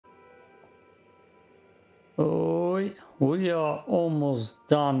Oh, we are almost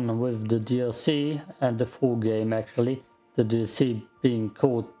done with the DLC and the full game actually. The DLC being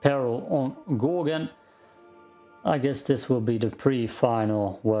called Peril on Gorgon. I guess this will be the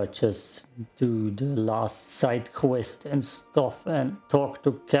pre-final where I just do the last side quest and stuff and talk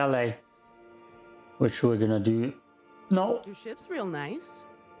to Calais. Which we're gonna do. No. Your ship's real nice.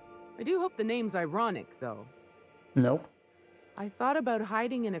 I do hope the name's ironic, though. Nope. I thought about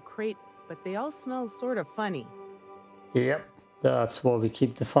hiding in a crate, but they all smell sort of funny. Yep, that's where we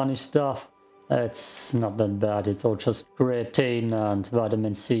keep the funny stuff. It's not that bad. It's all just creatine and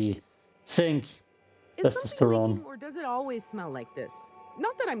vitamin C, zinc, Is testosterone. leaking, or does it always smell like this?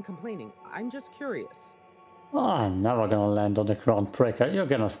 Not that I'm complaining. I'm just curious. Oh, I'm never gonna land on the groundbreaker. You're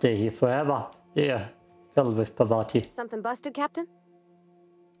gonna stay here forever. Yeah, cuddle with Pavati. Something busted, Captain?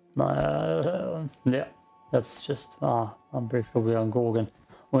 Yeah, that's just... I'm pretty sure we're on Gorgon.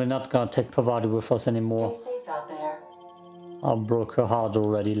 We're not gonna take Pavati with us anymore. Stay safe out there. I broke her heart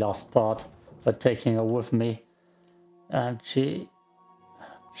already last part by taking her with me. And she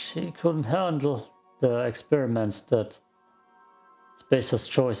couldn't handle the experiments that Spacer's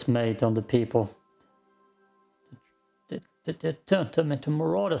Choice made on the people. They turned them into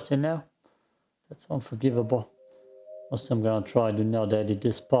marauders, you know? That's unforgivable. Also, I'm gonna try to not edit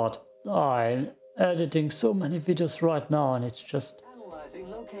this part. I'm editing so many videos right now and it's just... Analyzing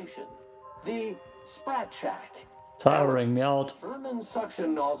location. The Sprat Shack. tiring me out. Vermin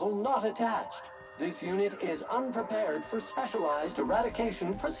suction nozzle not attached. This unit is unprepared for specialized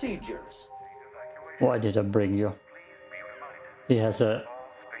eradication procedures. Why did I bring you? He has a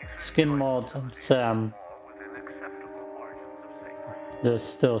skin mod, Sam. There's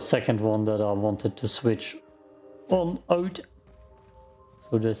still a second one that I wanted to switch on out.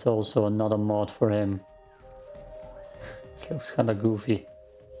 So there's also another mod for him. This looks kind of goofy.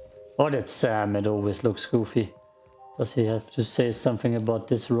 Oh, that's Sam. It always looks goofy. Does he have to say something about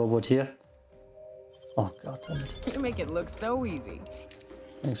this robot here? Oh, god damn it. You make it look so easy.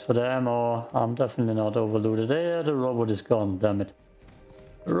 Thanks for the ammo. I'm definitely not overloaded. Yeah, the robot is gone, damn it.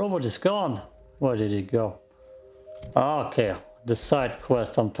 The robot is gone. Where did it go? Okay, the side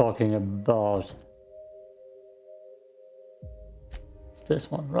quest I'm talking about. It's this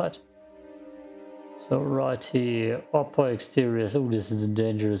one, right? So right here, upper exteriors. Oh, this is the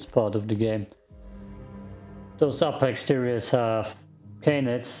dangerous part of the game. Those upper exteriors have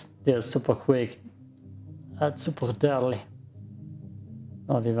canids. They're super quick and super deadly.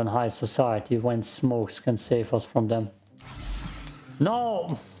 Not even high society when smokes can save us from them.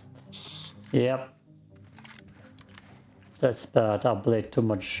 No! Yep. That's bad. I played too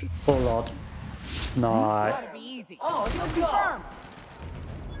much Fallout. No, Gotta be easy. Oh, You'll you confirm.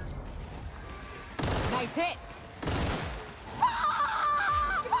 Nice hit.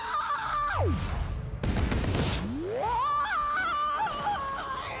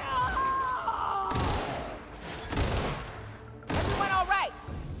 Everyone all right?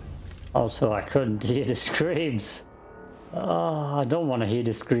 also I couldn't hear the screams. I don't want to hear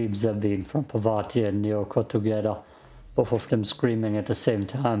the screams that being from Pavati and Nyoko together. Both of them screaming at the same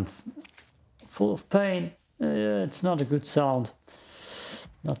time. Full of pain. It's not a good sound.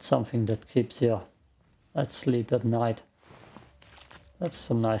 Not something that keeps you at sleep at night. That's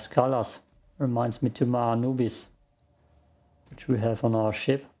some nice colors. Reminds me to my Anubis, which we have on our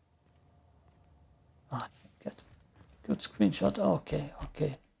ship. Get good screenshot. Okay.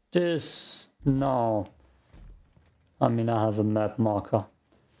 This, no. I mean, I have a map marker.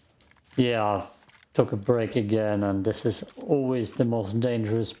 Yeah, I took a break again, and this is always the most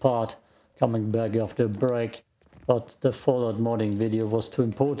dangerous part, coming back after a break. But the Fallout modding video was too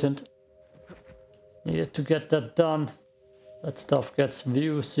important. Needed to get that done. That stuff gets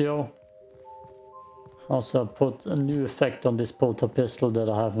views, yo. Also, I put a new effect on this bolter pistol that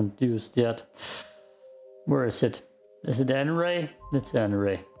I haven't used yet. Where is it? Is it N-ray? It's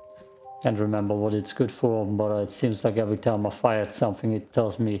N-ray. Can't remember what it's good for, but it seems like every time I fired something, it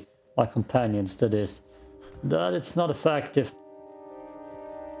tells me, my companions, that it's not effective.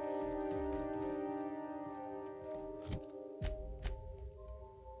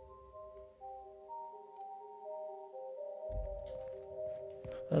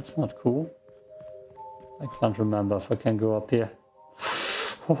 That's not cool. I can't remember if I can go up here.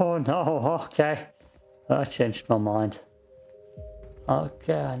 Oh no, okay. I changed my mind.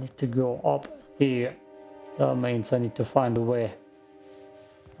 Okay, I need to go up here. That means I need to find a way.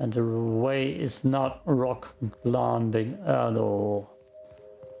 And the way is not rock climbing at all.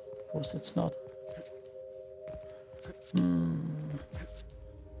 Of course it's not.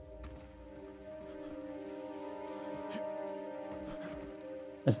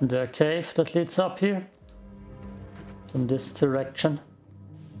 Isn't there a cave that leads up here? in this direction.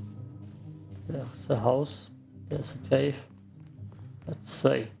 There's a house. There's a cave. Let's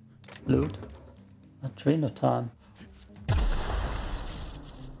see. Loot. Adreno time.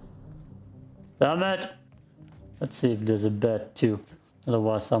 Damn it! Let's see if there's a bed too.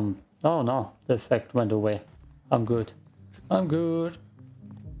 Otherwise I'm... Oh no, the effect went away. I'm good. I'm good.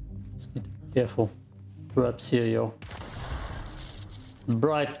 Just need to be careful. Perhaps here, yo.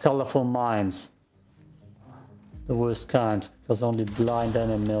 Bright, colorful mines. The worst kind, because only blind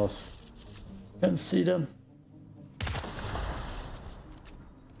animals can see them.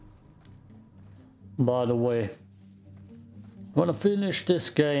 By the way, I want to finish this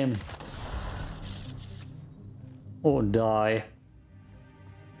game or die,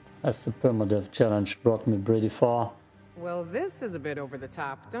 as the Permadeath challenge brought me pretty far. Well, this is a bit over the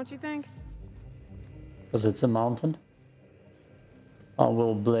top, don't you think? Because it's a mountain. I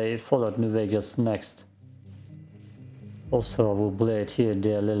will play Fallout New Vegas next. Also I will play it here and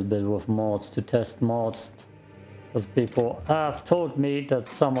there a little bit with mods to test mods. Because people have told me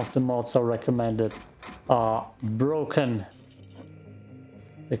that some of the mods I recommended are broken.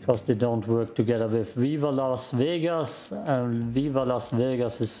 Because they don't work together with Viva Las Vegas. And Viva Las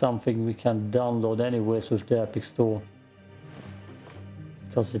Vegas is something we can download anyways with the Epic Store.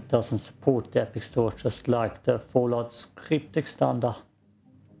 Because it doesn't support the Epic Store, just like the Fallout script extender.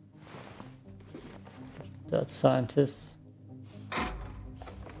 That scientist.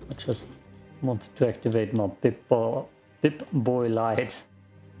 I just wanted to activate my Pip-Boy light.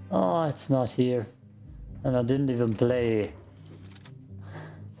 Oh, it's not here. And I didn't even play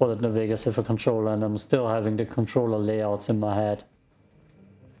Fallout New Vegas with a controller, and I'm still having the controller layouts in my head.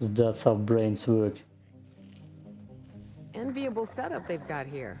 That's how brains work. Enviable setup they've got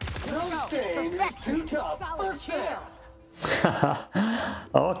here. No stain is too tough for Sam.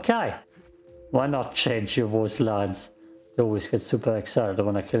 Okay. Why not change your voice lines? You always get super excited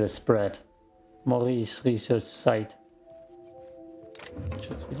when I kill a spread. Maurice research site.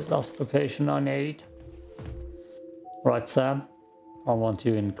 Should be the last location I need. Right, Sam. I want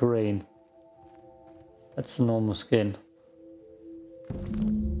you in green. That's the normal skin.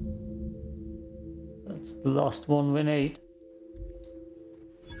 That's the last one we need.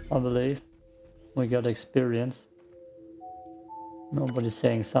 I believe. We got experience. Nobody's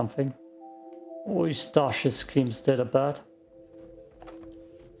saying something. Oh, his stash seems dead about.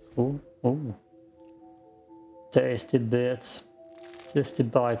 Oh, oh. Tasty bits. 60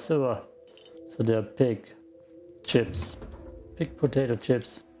 bites. Oh. So they're pig chips. Pig potato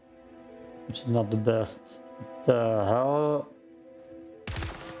chips. Which is not the best. What the hell?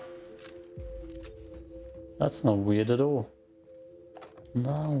 That's not weird at all.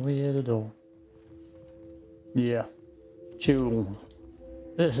 Not weird at all. Yeah. June.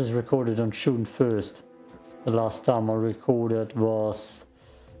 This is recorded on June 1st. The last time I recorded was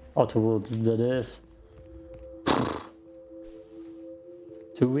Outer Worlds, that is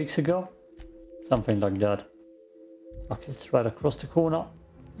 2 weeks ago? Something like that. Okay, it's right across the corner.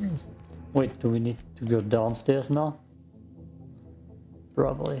 Wait, do we need to go downstairs now?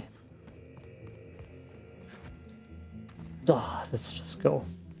 Probably. Ah, let's just go.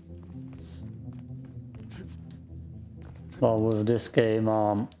 Well, with this game,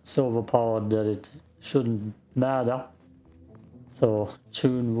 I'm so overpowered that it shouldn't matter. So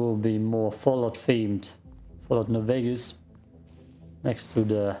June will be more Fallout themed. Fallout New Vegas. Next to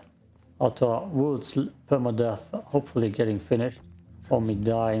the Outer Worlds Permadeath, hopefully getting finished. Or me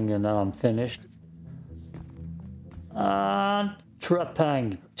dying and then I'm finished. And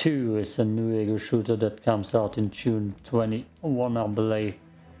Trapang 2 is a new ego shooter that comes out in June 21, I believe,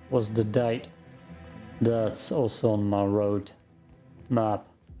 was the date. That's also on my road map.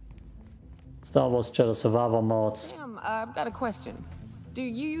 Star Wars Jedi Survivor mods. Sam, I've got a question. Do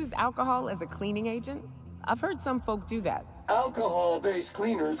you use alcohol as a cleaning agent? I've heard some folk do that. Alcohol-based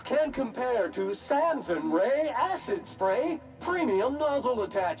cleaners can compare to Samson Ray Acid Spray Premium Nozzle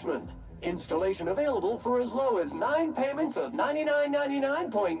Attachment. Installation available for as low as 9 payments of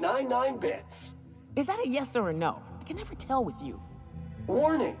 99.99 bits. Is that a yes or a no? I can never tell with you.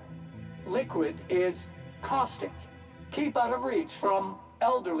 Warning. Liquid is caustic. Keep out of reach from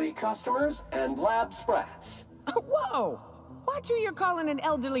elderly customers and lab sprats. Whoa! Watch who you're calling an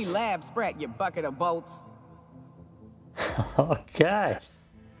elderly lab sprat, you bucket of bolts. Okay.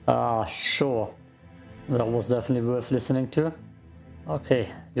 Sure. That was definitely worth listening to. Okay,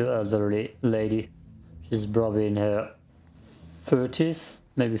 you elderly lady. She's probably in her 30s,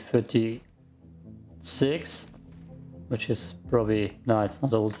 maybe 36. Which is probably, no, it's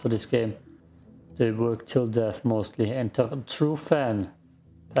not old for this game. They work till death mostly. Enter a true fan.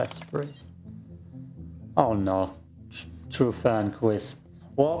 Passphrase. Oh no. true fan quiz.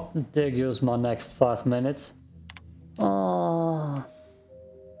 Well, there goes my next 5 minutes. Oh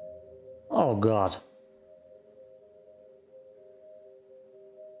god.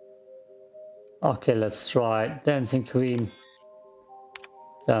 Okay, let's try Dancing Queen.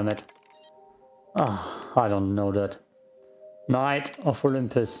 Damn it. I don't know that. Knight of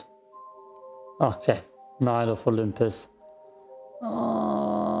Olympus. Okay, Knight of Olympus.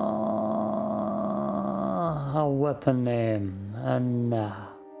 A weapon name. And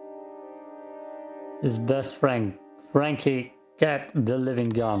his best friend, Frankie Cat the Living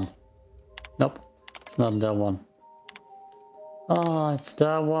Gun. Nope, it's not that one. It's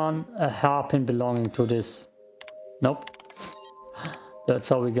that one. A harpin belonging to this. Nope. That's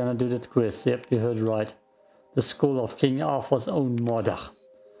how we're gonna do that quiz. Yep, you heard right. The skull of King Arthur's own mother.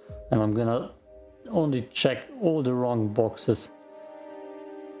 And I'm gonna only check all the wrong boxes.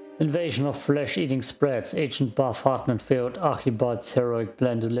 Invasion of flesh-eating spreads. Agent Buff Hartman failed Archibald's heroic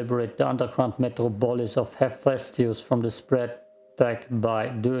plan to liberate the underground metropolis of Hephaestus from the spread back by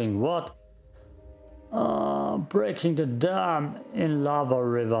doing what? Breaking the dam in Lava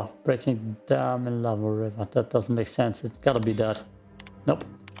River. Breaking the dam in Lava River. That doesn't make sense. It gotta be that. Nope.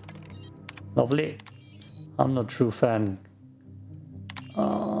 Lovely. I'm not a true fan.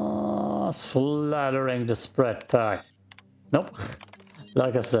 Slathering the spread pack. Nope.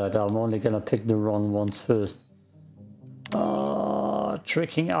 Like I said, I'm only gonna pick the wrong ones first.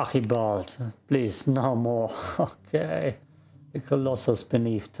 Tricking Archibald. Please, no more. Okay. The Colossus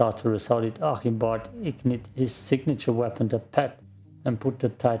beneath Tartarus. How did Archibald ignite his signature weapon, the pet, and put the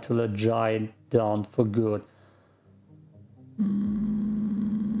titular giant down for good?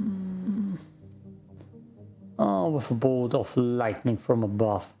 With a bolt of lightning from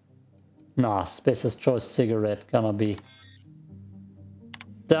above. Nah, Spacer's Choice cigarette gonna be.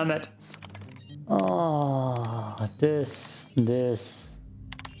 Damn it.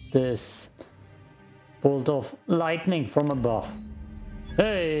 This. Bolt of lightning from above.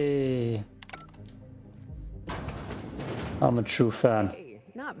 Hey! I'm a true fan. Hey,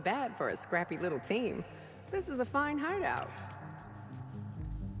 not bad for a scrappy little team. This is a fine hideout.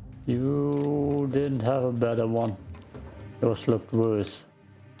 You didn't have a better one. Yours looked worse.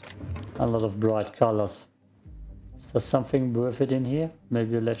 A lot of bright colors. Is there something worth it in here?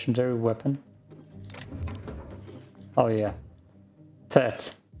 Maybe a legendary weapon? Oh yeah.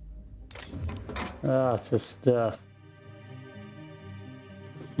 Pet. That's a stuff.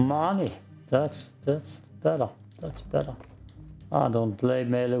 Money. That's better. That's better. I don't play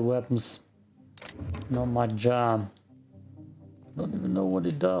melee weapons. Not my jam. Don't even know what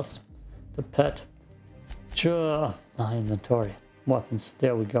it does. The pet. Sure. Inventory. Weapons.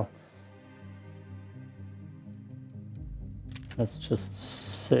 There we go. Let's just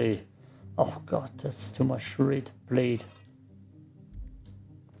see. Oh god, that's too much to read. Bleed.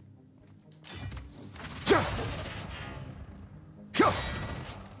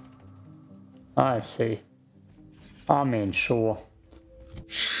 I see. I mean, sure.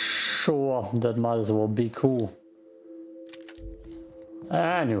 Sure, that might as well be cool.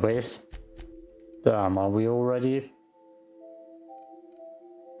 Anyways. Damn, are we already?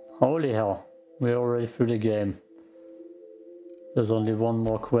 Holy hell, we're already through the game. There's only one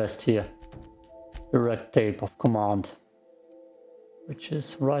more quest here. The red tape of command. Which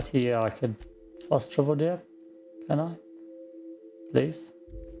is right here. I can fast travel there. Can I? Please?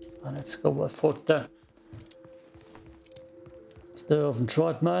 Let's go by foot then. Still haven't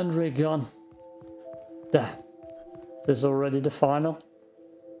tried my ray gun. There. This is already the final.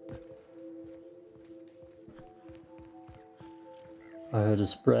 I heard a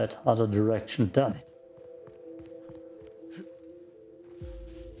spread, other direction, damn it.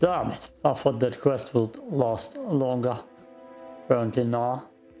 Damn it, I thought that quest would last longer. Apparently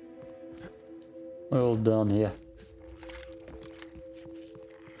not. We're all done here.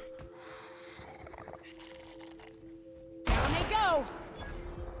 Down they go!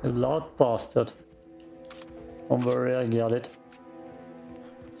 You loud bastard. Don't worry, I got it.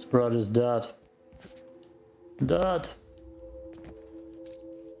 Spread is dead. Dead.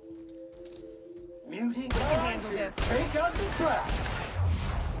 Muting take out the trap.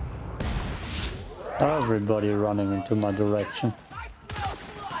 Everybody running into my direction.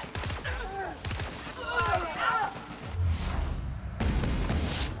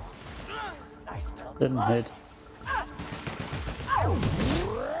 Didn't hit.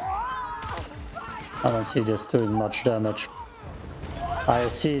 I don't see this doing much damage. I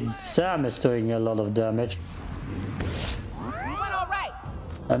see Sam is doing a lot of damage.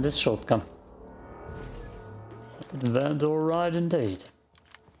 And this shotgun. It went alright indeed.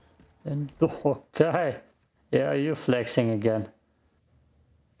 And okay. Yeah, you're flexing again.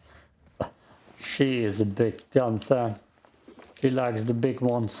 She is a big gun fan. She likes the big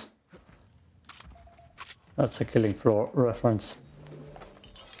ones. That's a Killing Floor reference.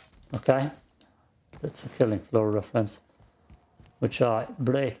 Okay? That's a Killing Floor reference. Which I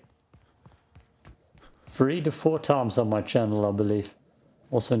break 3 to 4 times on my channel, I believe.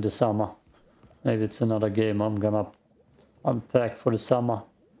 Also in the summer. Maybe it's another game I'm gonna unpack for the summer.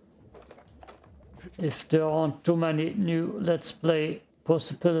 If there aren't too many new Let's Play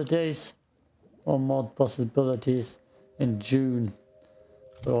possibilities or mod possibilities in June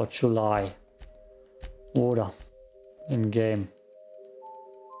or July. Water in game.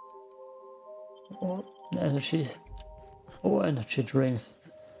 Or energy. Or energy drinks.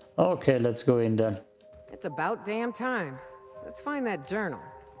 Okay, let's go in then. It's about damn time. Let's find that journal.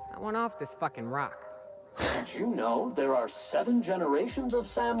 I want off this fucking rock. Did you know there are 7 generations of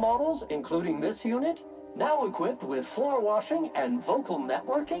SAM models, including this unit, now equipped with floor washing and vocal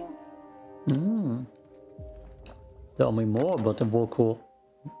networking? Tell me more about the vocal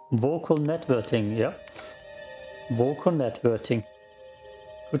networking, yeah. Vocal networking.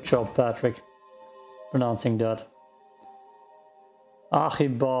 Good job, Patrick. Pronouncing that.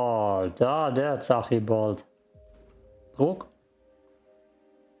 Archibald. Ah, that's Archibald. Druck.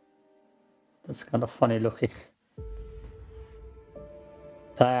 That's kind of funny looking.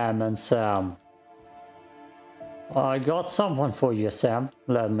 Pam and Sam. I got someone for you, Sam.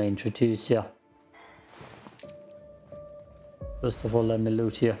 Let me introduce you. First of all, let me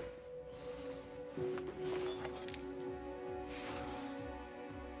loot you.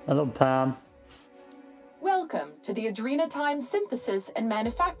 Hello, Pam. Welcome to the Adrena Time Synthesis and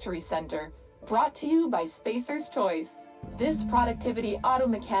Manufacturing Center, brought to you by Spacer's Choice. This productivity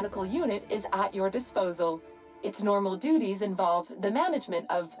automechanical unit is at your disposal. Its normal duties involve the management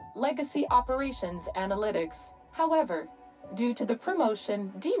of legacy operations analytics. However, due to the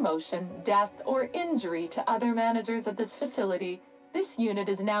promotion, demotion, death, or injury to other managers of this facility, this unit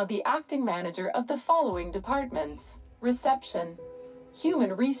is now the acting manager of the following departments: reception,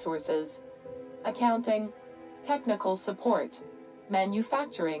 human resources, accounting, technical support,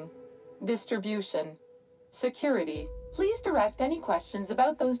 manufacturing, distribution, security. Please direct any questions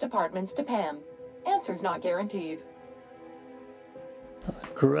about those departments to Pam. Answers not guaranteed.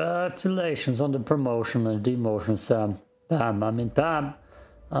 Congratulations on the promotion and demotion, Sam. Pam.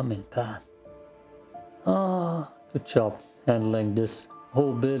 Ah, good job handling this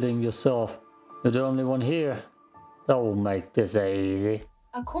whole building yourself. You're the only one here. That will make this easy.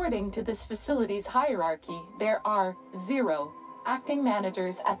 According to this facility's hierarchy, there are 0 acting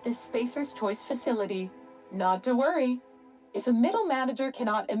managers at this Spacer's Choice facility. Not to worry. If a middle manager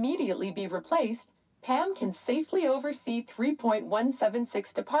cannot immediately be replaced, Pam can safely oversee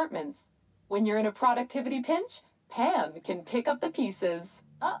 3.176 departments. When you're in a productivity pinch, Pam can pick up the pieces.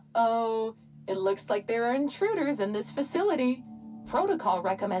 Uh-oh. It looks like there are intruders in this facility. Protocol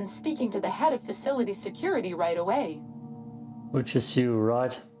recommends speaking to the head of facility security right away. Which is you,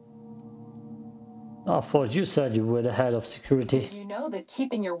 right? I thought you said you were the head of security. Did you know that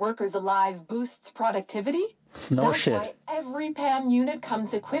keeping your workers alive boosts productivity? No That's shit. why every PAM unit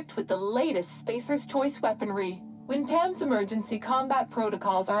comes equipped with the latest Spacer's Choice weaponry. When PAM's emergency combat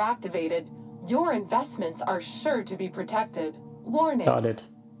protocols are activated, your investments are sure to be protected. Warning. Got it.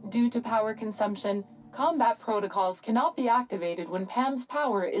 Due to power consumption, combat protocols cannot be activated when PAM's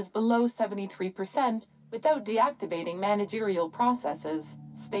power is below 73% without deactivating managerial processes.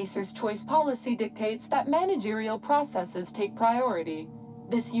 Spacer's Choice policy dictates that managerial processes take priority.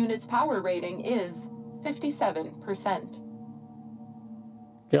 This unit's power rating is 57%.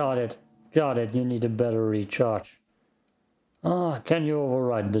 Got it. Got it. You need a better recharge. Can you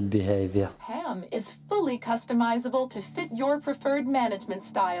override the behavior? PAM is fully customizable to fit your preferred management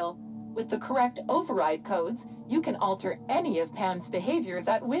style. With the correct override codes, you can alter any of PAM's behaviors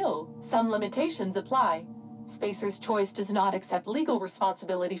at will. Some limitations apply. Spacer's Choice does not accept legal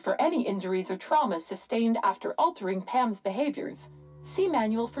responsibility for any injuries or traumas sustained after altering PAM's behaviors. See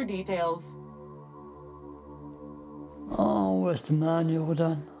manual for details. Oh, where's the manual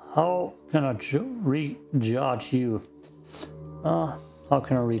then? How can I recharge you? How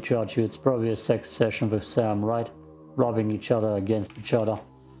can I recharge you? It's probably a sex session with Sam, right? Rubbing each other against each other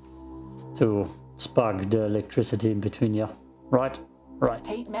to spark the electricity in between you, right? Right.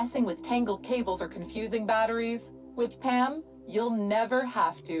 Hate messing with tangled cables or confusing batteries? With PAM, you'll never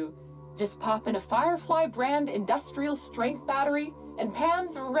have to. Just pop in a Firefly brand industrial strength battery and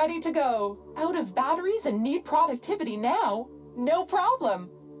PAM's ready to go. Out of batteries and need productivity now? No problem.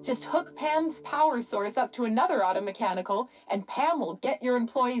 Just hook Pam's power source up to another automechanical, and Pam will get your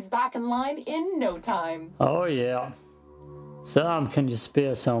employees back in line in no time. Oh yeah. Sam, can you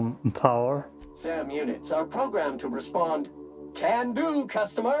spare some power? SAM units are programmed to respond, "Can do,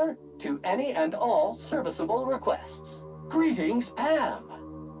 customer," to any and all serviceable requests. Greetings,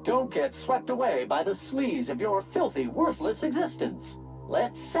 Pam. Don't get swept away by the sleaze of your filthy, worthless existence.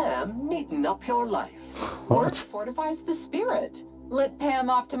 Let Sam neaten up your life. Work fortifies the spirit. Let Pam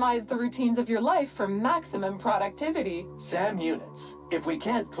optimize the routines of your life for maximum productivity. SAM units. If we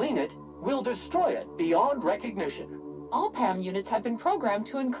can't clean it, we'll destroy it beyond recognition. All PAM units have been programmed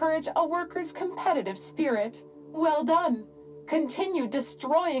to encourage a worker's competitive spirit. Well done. Continue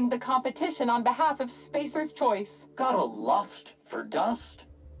destroying the competition on behalf of Spacer's Choice. Got a lust for dust?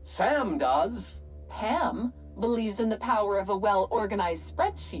 Sam does. Pam believes in the power of a well-organized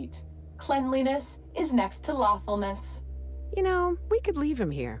spreadsheet. Cleanliness is next to lawfulness. You know, we could leave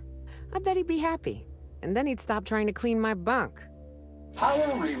him here. I bet he'd be happy. And then he'd stop trying to clean my bunk. Power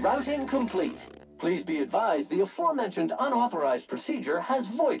rerouting complete. Please be advised the aforementioned unauthorized procedure has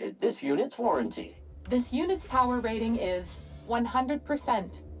voided this unit's warranty. This unit's power rating is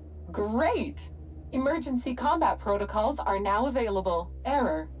 100%. Great! Emergency combat protocols are now available.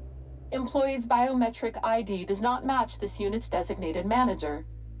 Error. Employee's biometric ID does not match this unit's designated manager.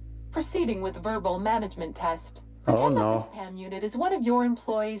 Proceeding with verbal management test. Pretend that this PAM unit is one of your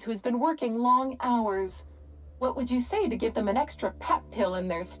employees who has been working long hours. What would you say to give them an extra pep pill in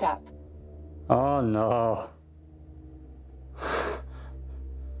their step? Oh no.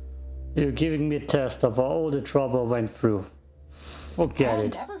 You're giving me a test of all the trouble I went through. Forget PAM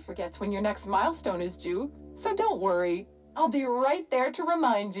it. never forgets when your next milestone is due, so don't worry. I'll be right there to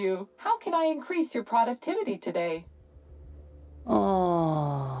remind you. How can I increase your productivity today?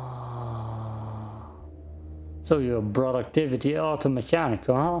 Oh. So you're a productivity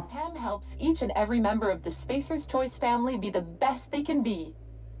automechanical, huh? PAM helps each and every member of the Spacer's Choice family be the best they can be.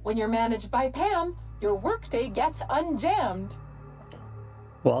 When you're managed by Pam, your workday gets unjammed.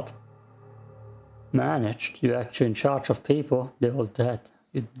 What? Managed? You're actually in charge of people? They're all dead.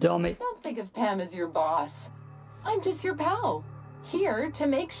 You dummy. Don't think of Pam as your boss. I'm just your pal. Here to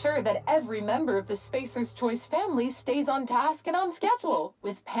make sure that every member of the Spacer's Choice family stays on task and on schedule.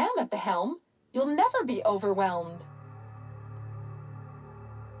 With Pam at the helm, you'll never be overwhelmed.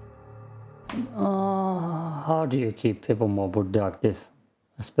 How do you keep people more productive?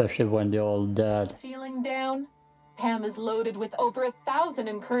 Especially when they're all dead. Feeling down? Pam is loaded with over 1,000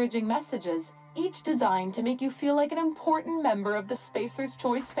 encouraging messages, each designed to make you feel like an important member of the Spacer's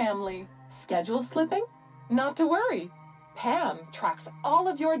Choice family. Schedule slipping? Not to worry. Pam tracks all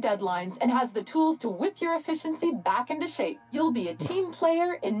of your deadlines and has the tools to whip your efficiency back into shape. You'll be a team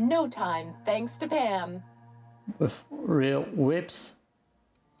player in no time, thanks to Pam. With real whips,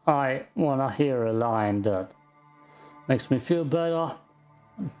 I wanna hear a line that makes me feel better.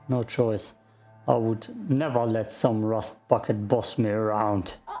 No choice. I would never let some rust bucket boss me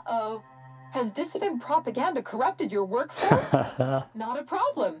around. Uh-oh. Has dissident propaganda corrupted your workforce? Not a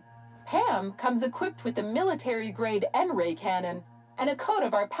problem. Pam comes equipped with a military-grade N-ray cannon and a coat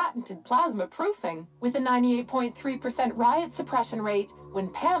of our patented plasma proofing. With a 98.3% riot suppression rate, when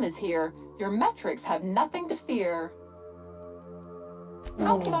Pam is here, your metrics have nothing to fear.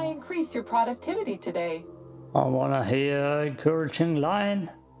 How can I increase your productivity today? I wanna hear an encouraging line.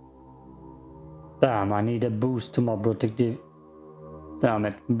 Damn, I need a boost to my productivity. Damn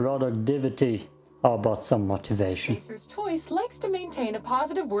it, productivity. How about some motivation? Spacer's Choice likes to maintain a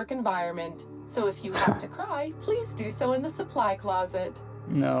positive work environment, so if you have to cry, please do so in the supply closet.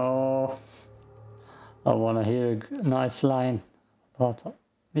 No. I wanna hear a nice line about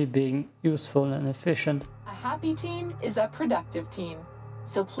me being useful and efficient. A happy team is a productive team.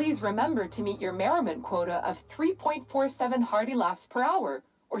 So please remember to meet your merriment quota of 3.47 hearty laughs per hour,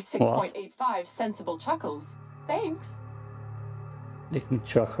 or 6.85 sensible chuckles. Thanks. Licking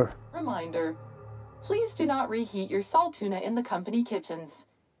chucker. Reminder, please do not reheat your salt tuna in the company kitchens.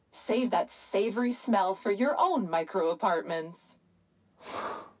 Save that savory smell for your own micro apartments.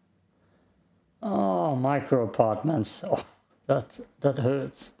 Oh, micro apartments. Oh, that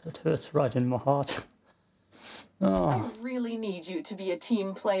hurts. That hurts right in my heart. Oh. I really need you to be a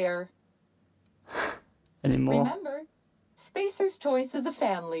team player. Anymore? Remember, Spacer's Choice is a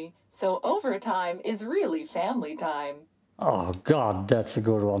family, so overtime is really family time. Oh god, that's a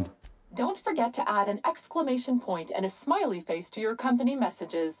good one. Don't forget to add an exclamation point and a smiley face to your company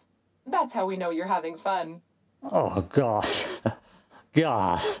messages. That's how we know you're having fun. Oh god.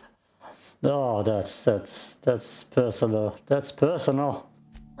 God. Oh, that's personal. That's personal.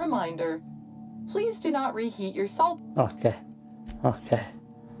 Reminder, please do not reheat your salt. Okay. Okay.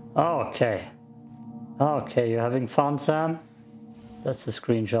 Okay. Okay, you're having fun, Sam? That's a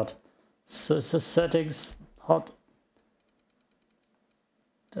screenshot. So settings, hot.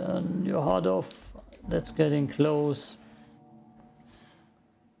 Turn your HUD off. Let's get in close.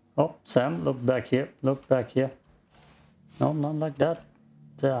 Oh, Sam, look back here. Look back here. No, not like that.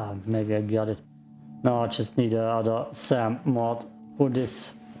 Maybe I got it. No, I just need another Sam mod for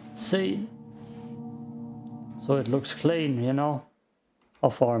this scene. So it looks clean, you know. How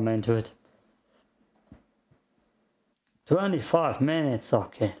far am I into it? 25 minutes.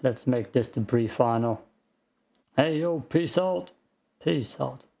 Okay, let's make this the pre-final. Hey, yo, peace out. Peace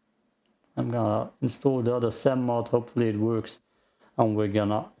out. I'm gonna install the other Sam mod. Hopefully it works. And we're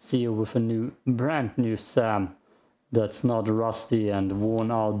gonna see you with a brand new Sam that's not rusty and worn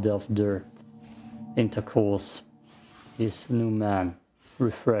out of their intercourse. He's a new man,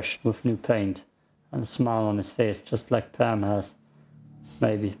 refreshed with new paint and a smile on his face, just like Pam has.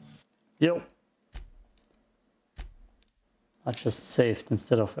 Maybe. Yo! I just saved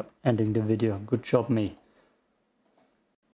instead of ending the video. Good job, me.